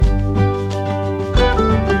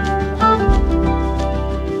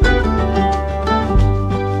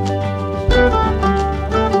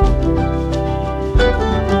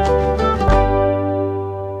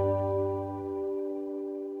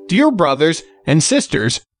Dear brothers and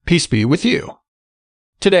sisters, peace be with you.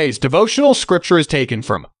 Today's devotional scripture is taken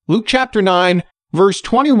from Luke chapter 9, verse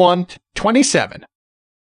 21 to 27.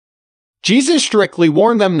 Jesus strictly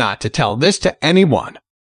warned them not to tell this to anyone.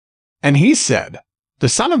 And he said, "The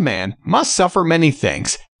Son of Man must suffer many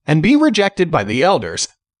things and be rejected by the elders,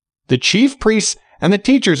 the chief priests, and the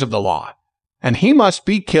teachers of the law, and he must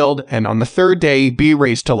be killed and on the third day be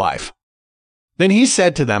raised to life." Then he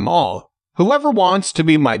said to them all, "Whoever wants to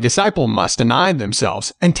be my disciple must deny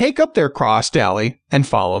themselves and take up their cross daily and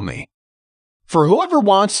follow me. For whoever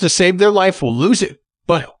wants to save their life will lose it,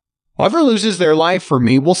 but whoever loses their life for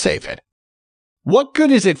me will save it. What good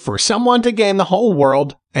is it for someone to gain the whole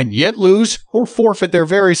world and yet lose or forfeit their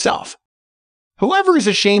very self? Whoever is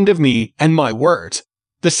ashamed of me and my words,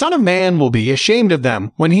 the Son of Man will be ashamed of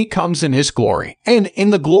them when he comes in his glory and in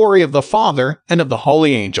the glory of the Father and of the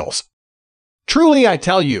holy angels. Truly I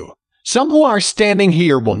tell you, some who are standing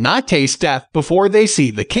here will not taste death before they see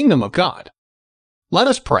the kingdom of God." Let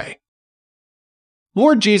us pray.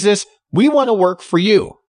 Lord Jesus, we want to work for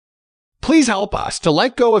you. Please help us to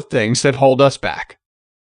let go of things that hold us back.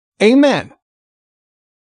 Amen.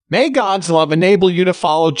 May God's love enable you to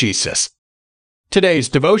follow Jesus. Today's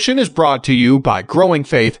devotion is brought to you by Growing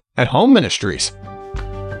Faith at Home Ministries.